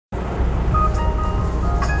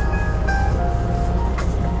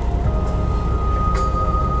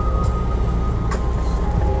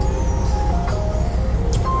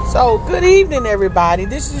So, good evening, everybody.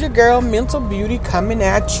 This is your girl, Mental Beauty, coming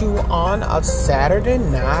at you on a Saturday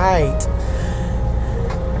night.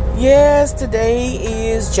 Yes, today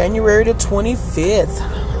is January the 25th,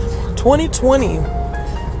 2020.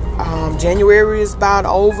 January is about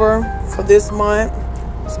over for this month.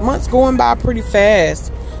 This month's going by pretty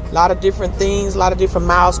fast. A lot of different things, a lot of different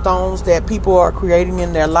milestones that people are creating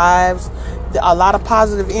in their lives. A lot of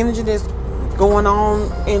positive energy that's going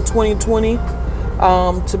on in 2020.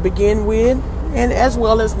 To begin with, and as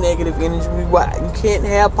well as negative energy. You can't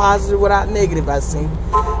have positive without negative, I see.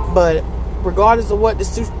 But regardless of what the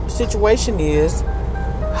situation is,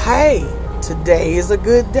 hey, today is a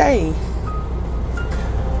good day.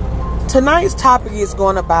 Tonight's topic is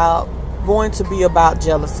going to be about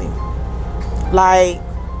jealousy. Like,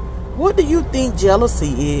 what do you think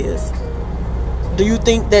jealousy is? Do you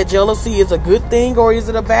think that jealousy is a good thing or is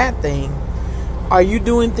it a bad thing? Are you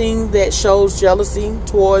doing things that shows jealousy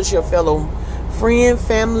towards your fellow friend,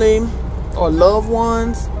 family, or loved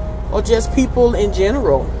ones, or just people in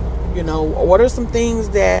general? You know, what are some things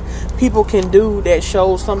that people can do that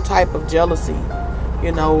shows some type of jealousy?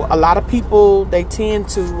 You know, a lot of people, they tend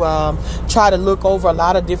to try to look over a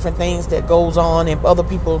lot of different things that goes on in other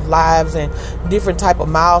people's lives and different type of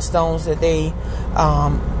milestones that they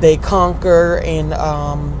conquer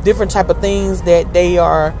and different type of things that they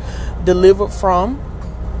are delivered from,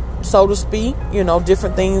 so to speak. You know,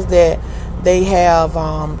 different things that they have,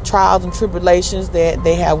 trials and tribulations that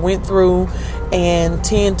they have went through, and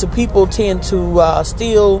people tend to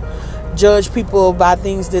still judge people by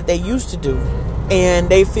things that they used to do, and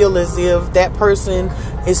they feel as if that person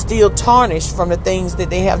is still tarnished from the things that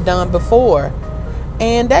they have done before.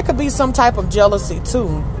 And that could be some type of jealousy too.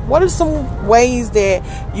 What are some ways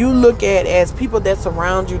that you look at as people that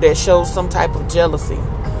surround you that shows some type of jealousy?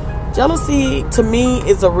 Jealousy, to me,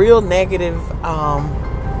 is a real negative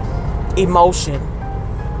emotion.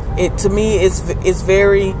 To me, it's just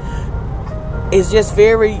very,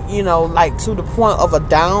 you know, like to the point of a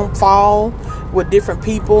downfall with different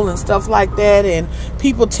people and stuff like that. And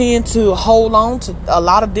people tend to hold on to a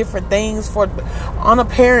lot of different things for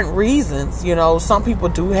unapparent reasons. You know, some people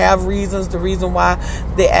do have reasons, the reason why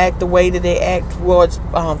they act the way that they act towards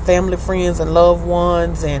family, friends, and loved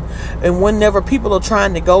ones. And whenever people are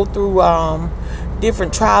trying to go through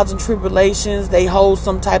different trials and tribulations, they hold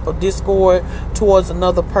some type of discord towards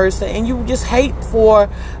another person. And you just hate for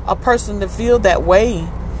a person to feel that way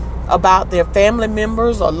about their family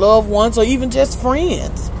members or loved ones or even just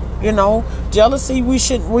friends. You know, jealousy, we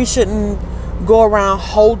shouldn't go around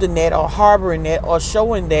holding that or harboring that or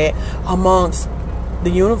showing that amongst the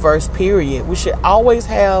universe, period. We should always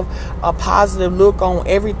have a positive look on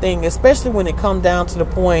everything, especially when it comes down to the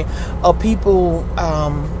point of people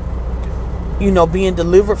being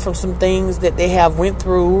delivered from some things that they have went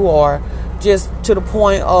through, or just to the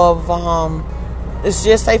point of it's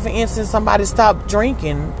just, say for instance, somebody stopped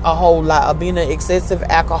drinking a whole lot, or being an excessive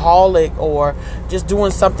alcoholic, or just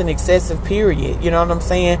doing something excessive, period. You know what I'm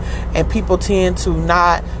saying? And people tend to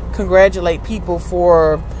not congratulate people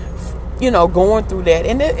for, going through that.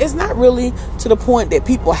 And it's not really to the point that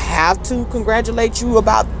people have to congratulate you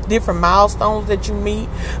about different milestones that you meet.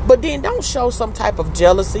 But then don't show some type of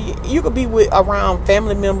jealousy. You could be around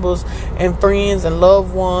family members and friends and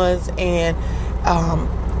loved ones, and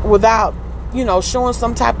without showing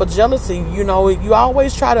some type of jealousy. You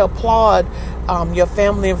always try to applaud your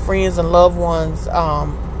family and friends and loved ones,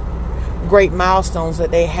 great milestones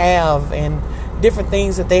that they have and different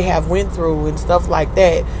things that they have went through and stuff like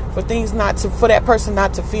that, for that person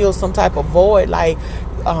not to feel some type of void. Like,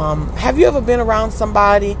 have you ever been around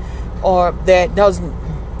somebody or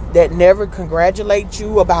that never congratulates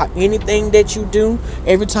you about anything that you do?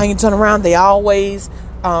 Every time you turn around, they always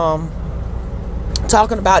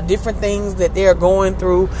talking about different things that they're going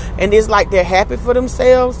through, and it's like they're happy for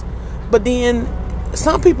themselves. But then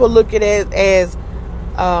some people look at it as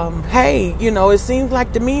hey, it seems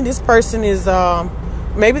like to me this person is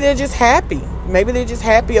maybe they're just happy. Maybe they're just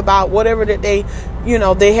happy about whatever that they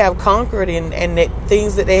have conquered and that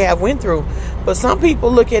things that they have went through. But some people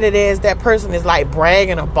look at it as that person is like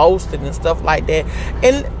bragging or boasting and stuff like that.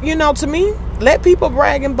 And to me, let people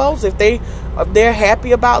brag and boast. If they're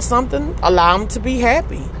happy about something, allow them to be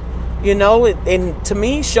happy. And to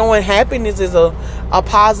me, showing happiness is a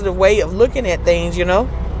positive way of looking at things.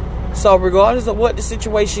 So regardless of what the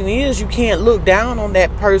situation is, you can't look down on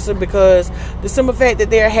that person because the simple fact that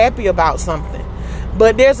they're happy about something.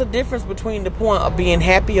 But there's a difference between the point of being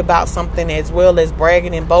happy about something as well as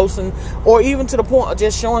bragging and boasting, or even to the point of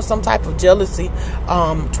just showing some type of jealousy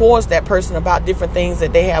towards that person about different things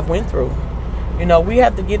that they have went through. You know, we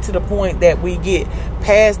have to get to the point that we get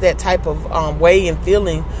past that type of way and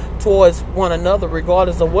feeling towards one another,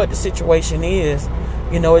 regardless of what the situation is.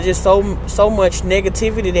 You know, it's just so much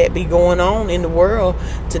negativity that be going on in the world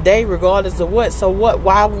today, regardless of what. So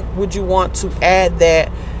why would you want to add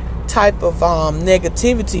that type of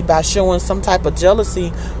negativity by showing some type of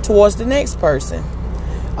jealousy towards the next person?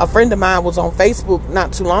 A friend of mine was on Facebook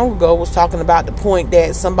not too long ago, was talking about the point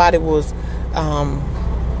that somebody was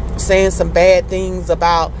saying some bad things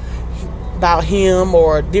about him,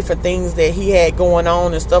 or different things that he had going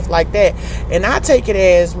on and stuff like that. And I take it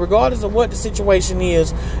as, regardless of what the situation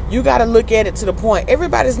is, you got to look at it to the point.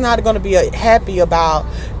 Everybody's not going to be happy about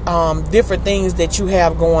different things that you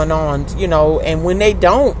have going on, you know. And when they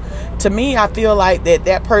don't, to me, I feel like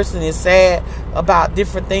that person is sad about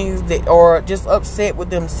different things, that, or just upset with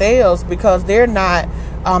themselves because they're not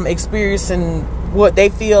experiencing what they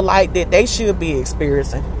feel like that they should be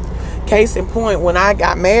experiencing. Case in point, when I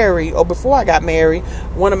got married, or before I got married,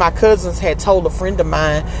 one of my cousins had told a friend of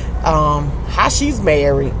mine how she's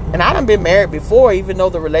married. And I done been married before, even though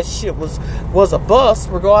the relationship was a bust,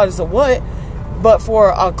 regardless of what. But for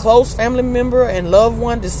a close family member and loved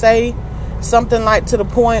one to say something like to the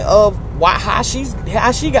point of how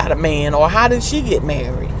she got a man, or how did she get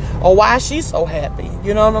married, or why is she so happy?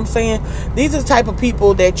 You know what I'm saying? These are the type of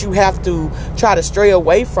people that you have to try to stray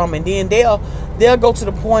away from, and then they'll go to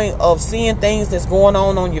the point of seeing things that's going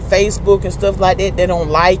on your Facebook and stuff like that. They don't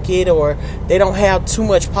like it, or they don't have too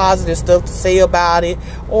much positive stuff to say about it,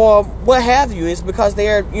 or what have you. It's because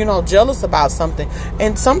they're, you know, jealous about something.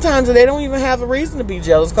 And sometimes they don't even have a reason to be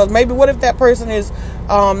jealous, because maybe what if that person is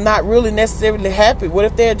not really necessarily happy? What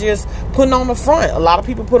if they're just putting on the front? A lot of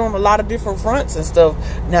people put on a lot of different fronts and stuff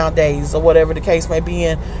nowadays, or whatever the case may be.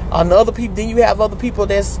 And other people, then you have other people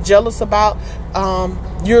that's jealous about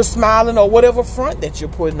you're smiling, or whatever front that you're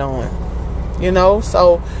putting on, you know.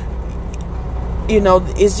 So, you know,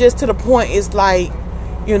 it's just to the point. It's like,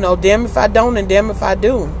 you know, damn if I don't and damn if I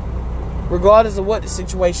do, regardless of what the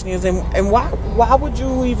situation is. And why would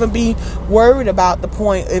you even be worried about the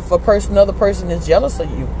point if another person is jealous of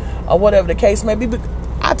you, or whatever the case may be? But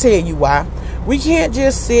I tell you why. We can't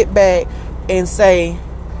just sit back and say,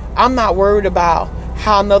 I'm not worried about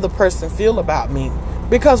how another person feel about me,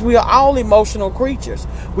 because we are all emotional creatures.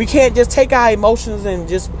 We can't just take our emotions and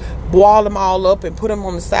just boil them all up and put them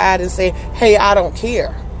on the side and say, hey, I don't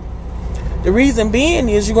care. The reason being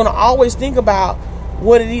is you're going to always think about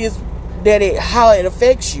what it is how it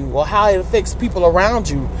affects you, or how it affects people around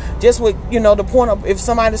you. Just with, you know, the point of if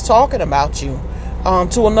somebody's talking about you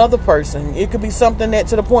to another person, it could be something that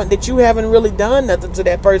to the point that you haven't really done nothing to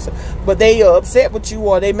that person, but they are upset with you,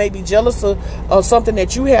 or they may be jealous of something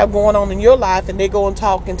that you have going on in your life, and they go and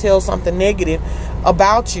talk and tell something negative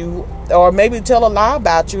about you, or maybe tell a lie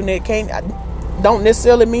about you, and it don't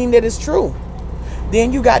necessarily mean that it's true.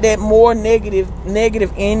 Then you got that more negative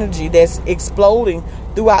energy that's exploding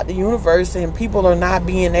throughout the universe, and people are not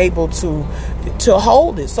being able to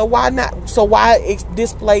hold it. So why not? So why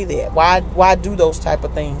display that? Why do those type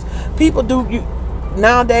of things? People do.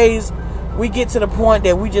 Nowadays, we get to the point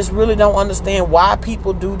that we just really don't understand why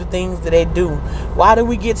people do the things that they do. Why do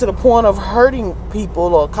we get to the point of hurting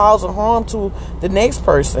people or causing harm to the next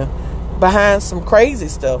person behind some crazy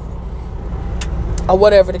stuff, or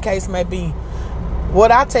whatever the case may be? What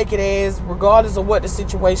I take it as, regardless of what the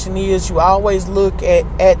situation is, you always look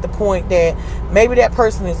at the point that maybe that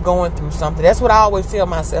person is going through something. That's what I always tell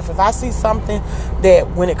myself. If I see something that,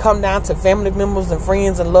 when it comes down to family members and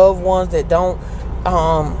friends and loved ones that don't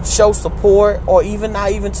show support, or even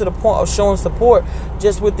not even to the point of showing support,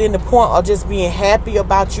 just within the point of just being happy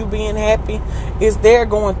about you being happy, is they're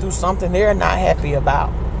going through something they're not happy about,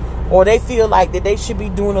 or they feel like that they should be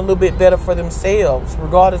doing a little bit better for themselves,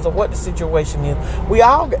 regardless of what the situation is. You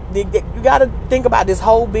got to think about this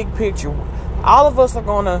whole big picture. All of us are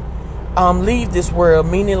going to leave this world,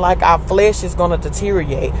 meaning like our flesh is going to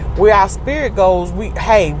deteriorate. Where our spirit goes,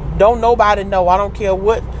 don't nobody know. I don't care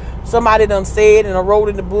what somebody done said and wrote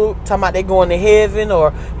in the book, talking about they going to heaven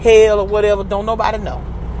or hell or whatever. Don't nobody know.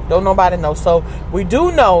 Don't nobody know. So we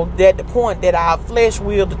do know that the point that our flesh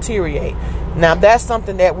will deteriorate. Now, that's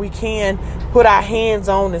something that we can put our hands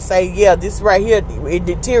on and say, yeah, this right here, it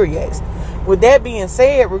deteriorates. With that being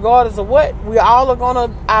said, regardless of what,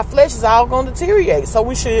 our flesh is all going to deteriorate. So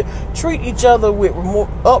we should treat each other with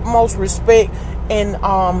utmost respect,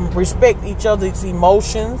 and respect each other's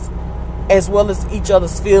emotions as well as each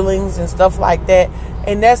other's feelings and stuff like that.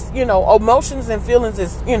 And that's, emotions and feelings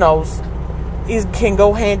is, it can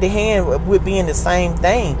go hand to hand with being the same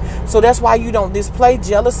thing. So that's why you don't display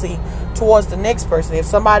jealousy towards the next person. If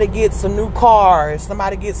somebody gets a new car, if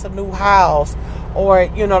somebody gets a new house, or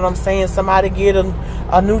you know what I'm saying, somebody get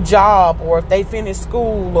a new job, or if they finish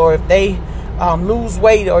school, or if they lose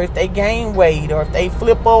weight, or if they gain weight, or if they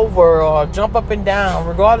flip over or jump up and down,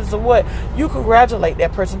 regardless of what, you congratulate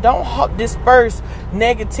that person. Don't disperse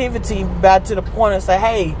negativity back to the point and say,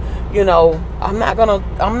 hey, you know, I'm not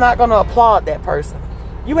gonna applaud that person.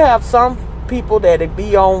 You have some people that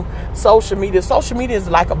be on social media. Social media is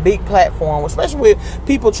like a big platform, especially with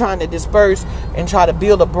people trying to disperse and try to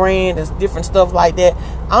build a brand and different stuff like that.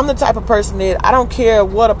 I'm the type of person that I don't care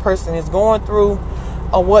what a person is going through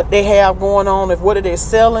or what they have going on, if what they're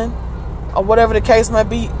selling or whatever the case might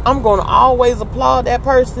be. I'm going to always applaud that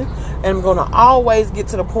person, and I'm going to always get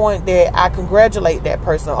to the point that I congratulate that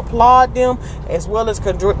person, applaud them as well as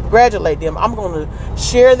congratulate them. I'm going to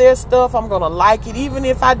share their stuff. I'm going to like it even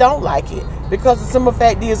if I don't like it, because the simple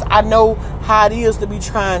fact is I know how it is to be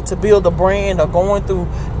trying to build a brand or going through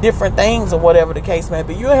different things or whatever the case may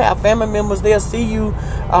be. You'll have family members, they'll see you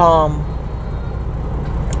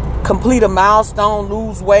complete a milestone,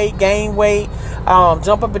 lose weight, gain weight,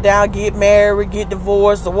 jump up and down, get married, get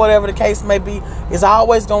divorced, or whatever the case may be. It's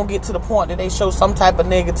always going to get to the point that they show some type of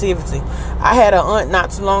negativity. I had an aunt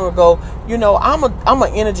not too long ago. You know, I'm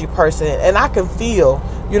an energy person, and I can feel,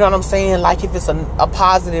 you know what I'm saying, like if it's a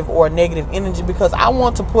positive or a negative energy, because I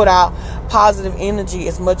want to put out positive energy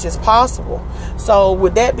as much as possible. So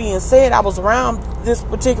with that being said, I was around this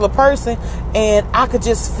particular person, and I could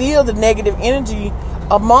just feel the negative energy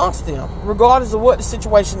amongst them, regardless of what the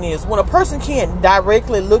situation is. When a person can't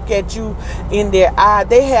directly look at you in their eye,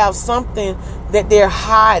 they have something that they're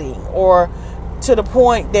hiding, or to the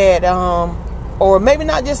point that or maybe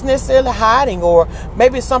not just necessarily hiding, or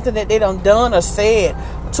maybe it's something that they done or said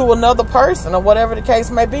to another person, or whatever the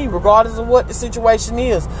case may be, regardless of what the situation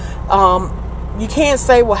is. You can't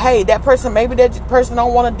say, well, hey, maybe that person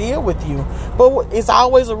don't want to deal with you, but it's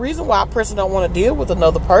always a reason why a person don't want to deal with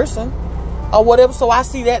another person or whatever. So I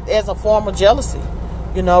see that as a form of jealousy,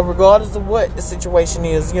 you know, regardless of what the situation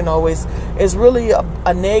is. You know, it's really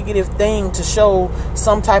a negative thing to show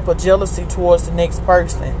some type of jealousy towards the next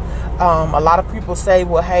person. A lot of people say,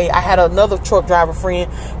 well, hey, I had another truck driver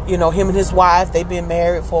friend, you know, him and his wife, they've been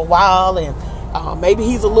married for a while, and maybe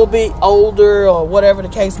he's a little bit older or whatever the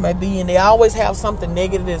case may be, and they always have something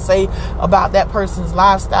negative to say about that person's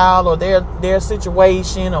lifestyle or their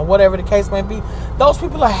situation or whatever the case may be. Those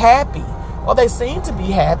people are happy, or they seem to be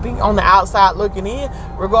happy on the outside looking in,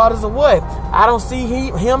 regardless of what. I don't see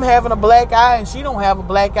him having a black eye, and she don't have a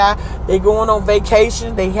black eye. They going on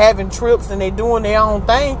vacation, they having trips, and they doing their own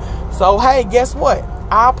thing. So hey, guess what?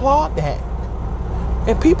 I applaud that,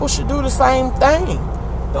 and people should do the same thing.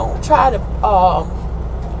 Don't try to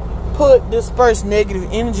disperse negative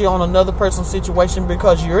energy on another person's situation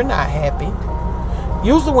because you're not happy.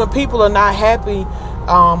 Usually when people are not happy,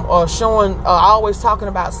 or showing, always talking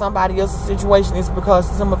about somebody else's situation, is because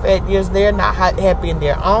some of it is they're not happy in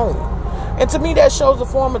their own. And to me, that shows a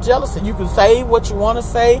form of jealousy. You can say what you want to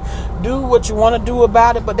say, do what you want to do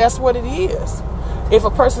about it, but that's what it is. If a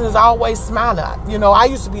person is always smiling, you know, I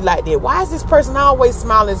used to be like that. Why is this person always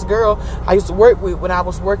smiling? This girl I used to work with when I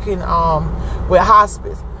was working with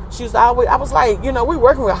hospice. She was always, I was like, you know, we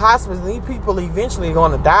working with hospice, and these people eventually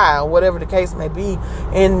going to die, or whatever the case may be.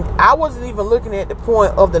 And I wasn't even looking at the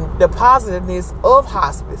point of the positiveness of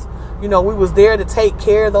hospice. You know, we was there to take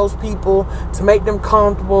care of those people, to make them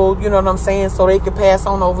comfortable, you know what I'm saying, so they could pass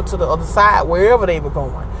on over to the other side, wherever they were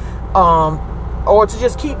going. Or to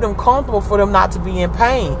just keep them comfortable for them not to be in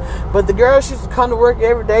pain. But the girl, she used to come to work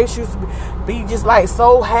every day. She used to be just like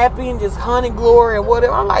so happy and just honey glory and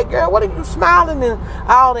whatever. I'm like, girl, what are you smiling and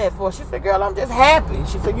all that for? She said, girl, I'm just happy.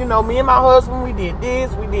 She said, you know, me and my husband, we did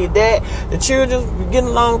this, we did that. The children were getting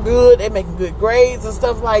along good. They making good grades and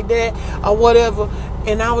stuff like that or whatever.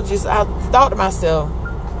 And I thought to myself,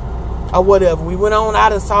 or whatever. We went on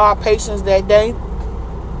out and saw our patients that day.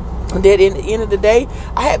 And then in the end of the day,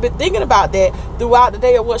 I had been thinking about that throughout the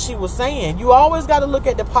day of what she was saying. You always got to look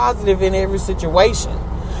at the positive in every situation,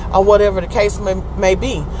 or whatever the case may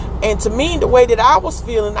be. And to me, the way that I was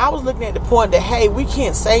feeling, I was looking at the point that, hey, we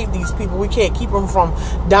can't save these people. We can't keep them from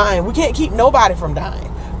dying. We can't keep nobody from dying,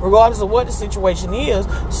 regardless of what the situation is.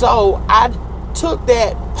 So I took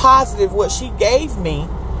that positive, what she gave me,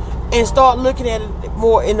 and start looking at it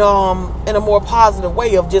more in a more positive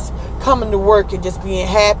way of just coming to work and just being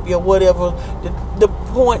happy or whatever. The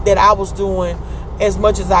point that I was doing as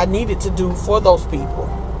much as I needed to do for those people.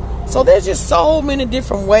 So there's just so many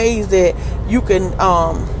different ways that you can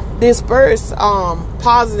disperse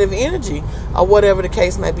positive energy or whatever the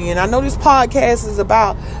case may be. And I know this podcast is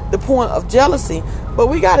about the point of jealousy, but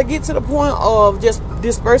we got to get to the point of just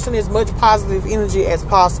dispersing as much positive energy as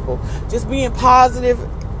possible. Just being positive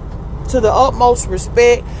to the utmost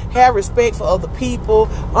respect, have respect for other people,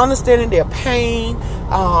 understanding their pain,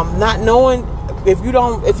 not knowing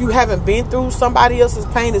if you haven't been through somebody else's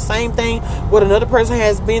pain, the same thing what another person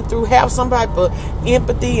has been through, have some type of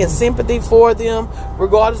empathy and sympathy for them,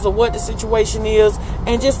 regardless of what the situation is,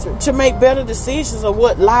 and just to make better decisions of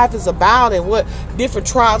what life is about and what different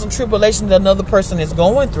trials and tribulations that another person is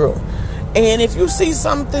going through. And if you see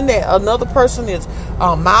something that another person is,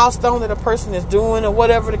 a milestone that a person is doing or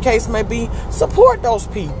whatever the case may be, support those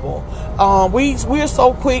people. We're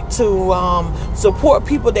so quick to support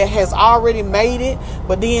people that has already made it,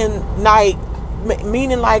 but then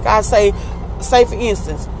meaning like I say for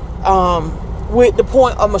instance, with the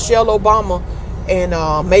point of Michelle Obama and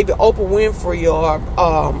maybe Oprah Winfrey or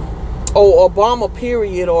Obama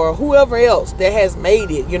period, or whoever else that has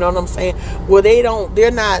made it, you know what I'm saying? Well,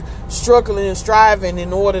 they're not struggling and striving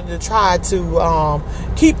in order to try to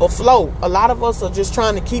keep afloat. A lot of us are just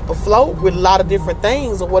trying to keep afloat with a lot of different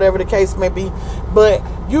things or whatever the case may be. But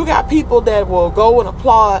you got people that will go and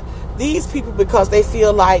applaud these people because they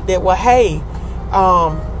feel like that, well, hey,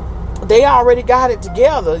 they already got it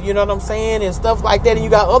together, you know what I'm saying, and stuff like that. And you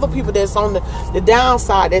got other people that's on the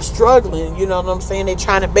downside, that's struggling, you know what I'm saying. They're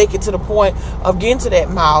trying to make it to the point of getting to that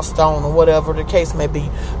milestone or whatever the case may be.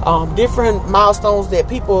 Different milestones that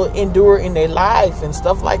people endure in their life and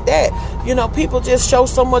stuff like that. You know, people just show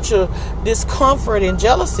so much of discomfort and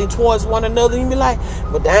jealousy towards one another. And you be like,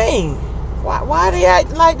 but dang, why they act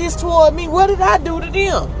like this toward me? What did I do to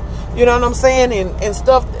them? You know what I'm saying? And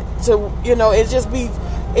stuff to, you know, it just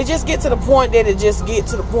get to the point that it just get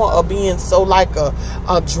to the point of being so like a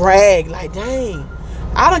drag. Like, dang,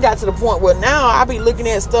 I done got to the point where now I be looking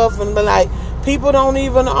at stuff and be like, people don't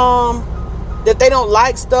even that they don't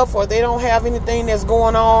like stuff, or they don't have anything that's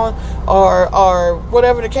going on, or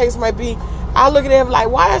whatever the case might be. I look at them like,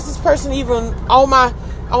 why is this person even on my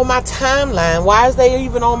timeline? Why is they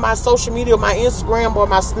even on my social media, my Instagram or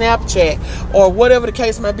my Snapchat or whatever the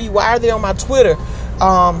case might be? Why are they on my Twitter?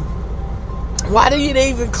 Why do you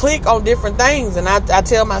even click on different things? And I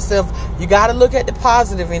tell myself, you got to look at the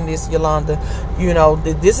positive in this, Yolanda. You know,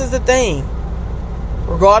 this is the thing.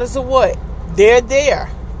 Regardless of what, they're there.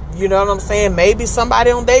 You know what I'm saying? Maybe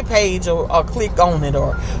somebody on their page or click on it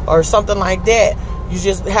or something like that. You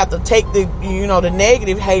just have to take the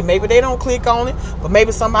negative. Hey, maybe they don't click on it, but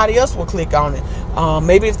maybe somebody else will click on it.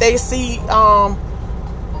 Maybe if they see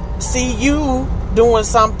you doing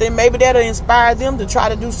something, maybe that'll inspire them to try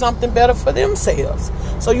to do something better for themselves.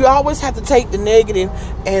 So you always have to take the negative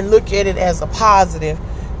and look at it as a positive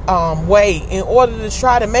way in order to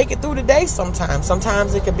try to make it through the day.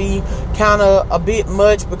 Sometimes it can be kind of a bit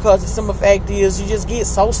much, because the simple fact is you just get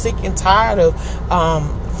so sick and tired of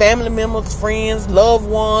family members, friends, loved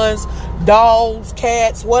ones, dogs,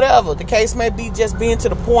 cats, whatever the case may be, just being to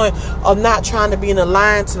the point of not trying to be in a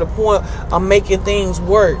line, to the point of making things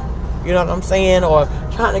work. You know what I'm saying? Or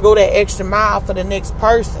trying to go that extra mile for the next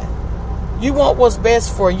person. You want what's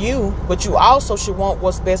best for you, but you also should want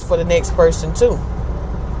what's best for the next person too.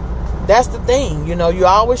 That's the thing. You know, you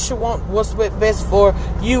always should want what's best for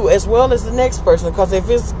you as well as the next person. Because if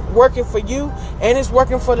it's working for you and it's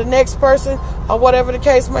working for the next person, or whatever the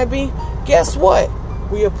case may be, guess what?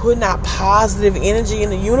 We are putting out positive energy in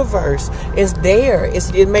the universe. It's there.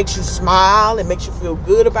 It makes you smile. It makes you feel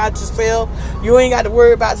good about yourself. You ain't got to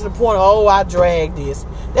worry about to the point of, oh, I dragged this.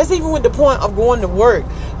 That's even with the point of going to work.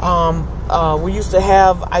 I used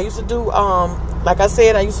to do, like I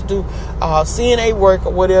said, I used to do CNA work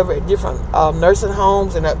or whatever at different nursing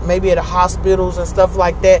homes and maybe at hospitals and stuff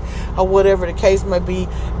like that, or whatever the case may be.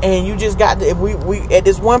 And you just got to, we at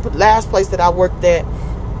this one last place that I worked at,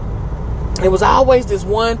 it was always this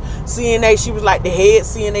one CNA. She was like the head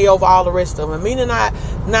CNA over all the rest of them. Meaning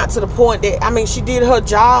not to the point that, I mean, she did her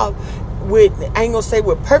job with, I ain't gonna say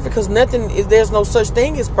with perfect, because there's no such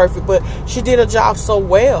thing as perfect, but she did her job so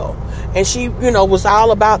well. And she, was all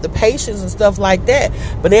about the patients and stuff like that.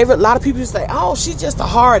 But a lot of people say, oh, she's just a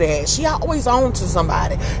hard ass. She always on to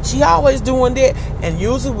somebody. She always doing that. And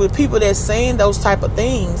usually with people that saying those type of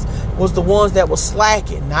things was the ones that were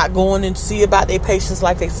slacking, not going and see about their patients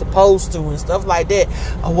like they supposed to and stuff like that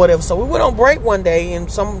or whatever. So we went on break one day, and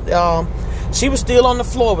she was still on the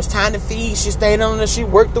floor. It was time to feed. She stayed on there. She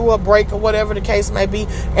worked through her break or whatever the case may be.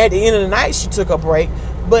 At the end of the night, she took a break.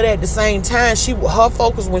 But at the same time, her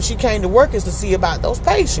focus when she came to work is to see about those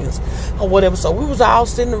patients or whatever. So we was all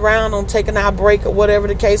sitting around on taking our break or whatever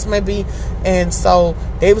the case may be. And so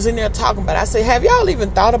they was in there talking about it. I said, have y'all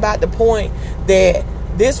even thought about the point that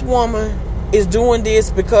this woman is doing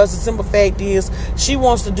this because the simple fact is she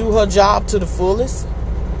wants to do her job to the fullest.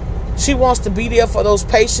 She wants to be there for those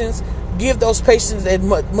patients, give those patients as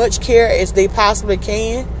much care as they possibly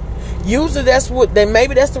can. Usually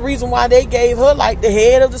maybe that's the reason why they gave her like the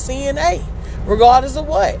head of the CNA, regardless of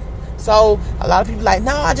what. So a lot of people like,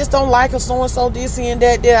 no, I just don't like her, so-and-so, this and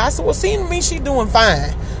that, there. I said, well, seeing me, she doing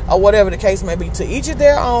fine, or whatever the case may be. To each of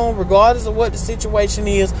their own, regardless of what the situation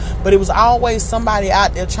is. But it was always somebody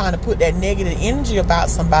out there trying to put that negative energy about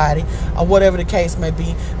somebody, or whatever the case may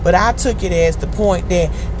be. But I took it as the point that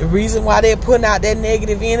the reason why they're putting out that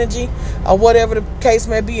negative energy, or whatever the case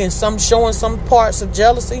may be, and showing some parts of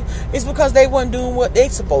jealousy, is because they weren't doing what they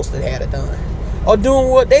supposed to have done, or doing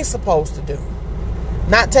what they supposed to do.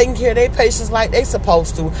 Not taking care of their patients like they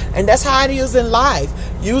supposed to. And that's how it is in life.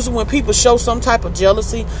 Usually when people show some type of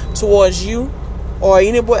jealousy towards you or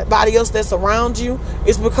anybody else that's around you,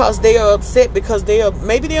 it's because they are upset because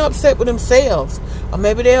maybe they're upset with themselves, or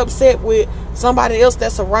maybe they're upset with somebody else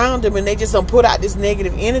that's around them, and they just put out this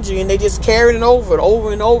negative energy and they just carry it over and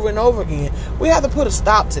over and over and over again. We have to put a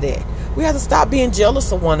stop to that. We have to stop being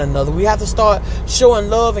jealous of one another. We have to start showing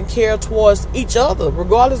love and care towards each other,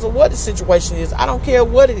 regardless of what the situation is. I don't care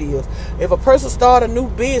what it is. If a person start a new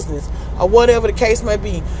business or whatever the case may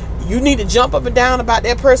be, you need to jump up and down about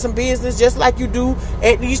that person's business just like you do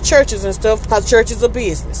at these churches and stuff, because churches are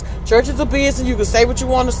business. Churches are business. You can say what you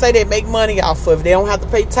want to say. They make money off of it. They don't have to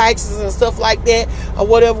pay taxes and stuff like that or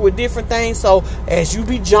whatever with different things. So as you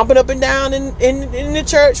be jumping up and down in the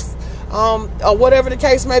church, or whatever the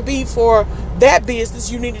case may be for that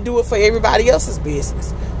business, you need to do it for everybody else's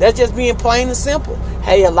business. That's just being plain and simple.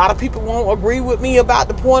 Hey, a lot of people won't agree with me about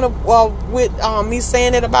the point of me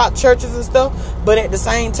saying it about churches and stuff, but at the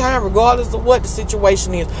same time, regardless of what the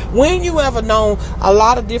situation is, when you ever known a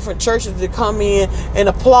lot of different churches that come in and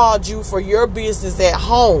applaud you for your business at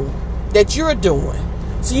home that you're doing?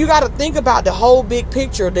 So you got to think about the whole big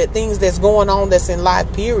picture, that things that's going on that's in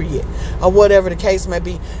life, period, or whatever the case may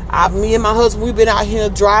be. Me and my husband, we've been out here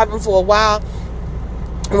driving for a while.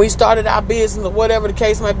 And we started our business or whatever the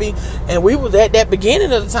case might be. And we was at that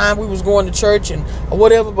beginning of the time, we was going to church and or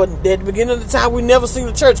whatever. But at the beginning of the time, we never seen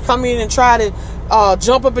the church come in and try to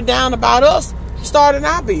jump up and down about us starting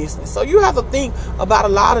our business. So you have to think about a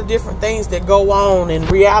lot of different things that go on in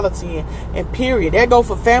reality and period. That go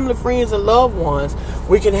for family, friends, and loved ones.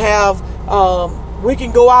 We can have we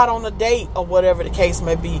can go out on a date or whatever the case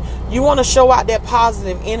may be. You want to show out that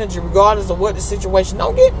positive energy regardless of what the situation.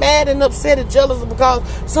 Don't get mad and upset and jealous because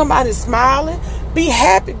somebody's smiling. Be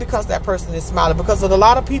happy because that person is smiling, because a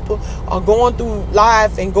lot of people are going through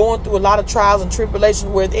life and going through a lot of trials and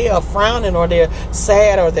tribulations where they are frowning or they're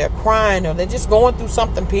sad or they're crying or they're just going through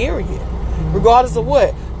something, period. Regardless of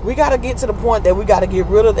what. We got to get to the point that we got to get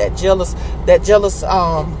rid of that jealous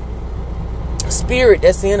spirit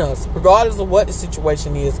that's in us, regardless of what the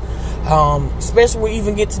situation is. Especially when we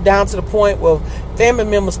even get down to the point where family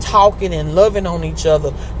members talking and loving on each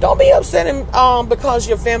other. Don't be upset because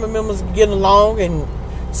your family members are getting along and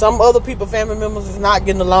some other people, family members, is not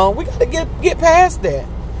getting along. We got to get past that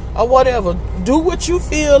or whatever. Do what you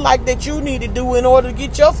feel like that you need to do in order to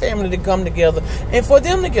get your family to come together and for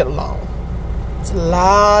them to get along. It's a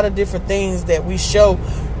lot of different things that we show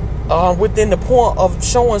within the point of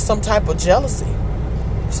showing some type of jealousy.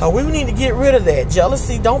 So we need to get rid of that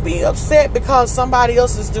jealousy. Don't be upset because somebody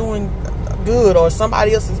else is doing good or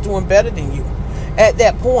somebody else is doing better than you at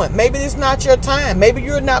that point. Maybe it's not your time. Maybe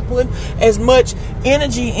you're not putting as much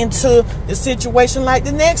energy into the situation like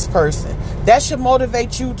the next person. That should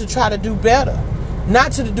motivate you to try to do better.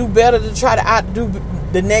 Not to do better to try to outdo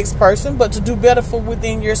the next person, but to do better for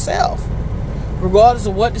within yourself. Regardless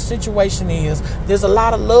of what the situation is, there's a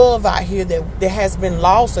lot of love out here that has been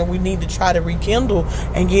lost, and we need to try to rekindle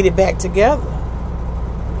and get it back together.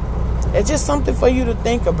 It's just something for you to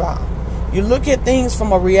think about. You look at things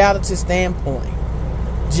from a reality standpoint.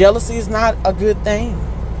 Jealousy is not a good thing.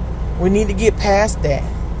 We need to get past that.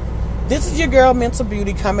 This is your girl, Mental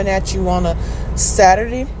Beauty, coming at you on a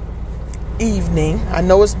Saturday evening. I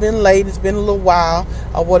know it's been late, it's been a little while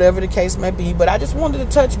or whatever the case may be, but I just wanted to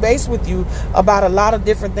touch base with you about a lot of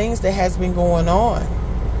different things that has been going on.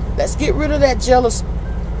 Let's get rid of that jealous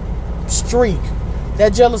streak,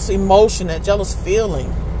 that jealous emotion, that jealous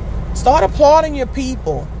feeling. Start applauding your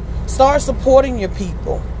people. Start supporting your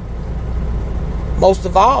people. Most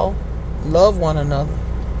of all, love one another.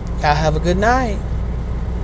 Y'all have a good night.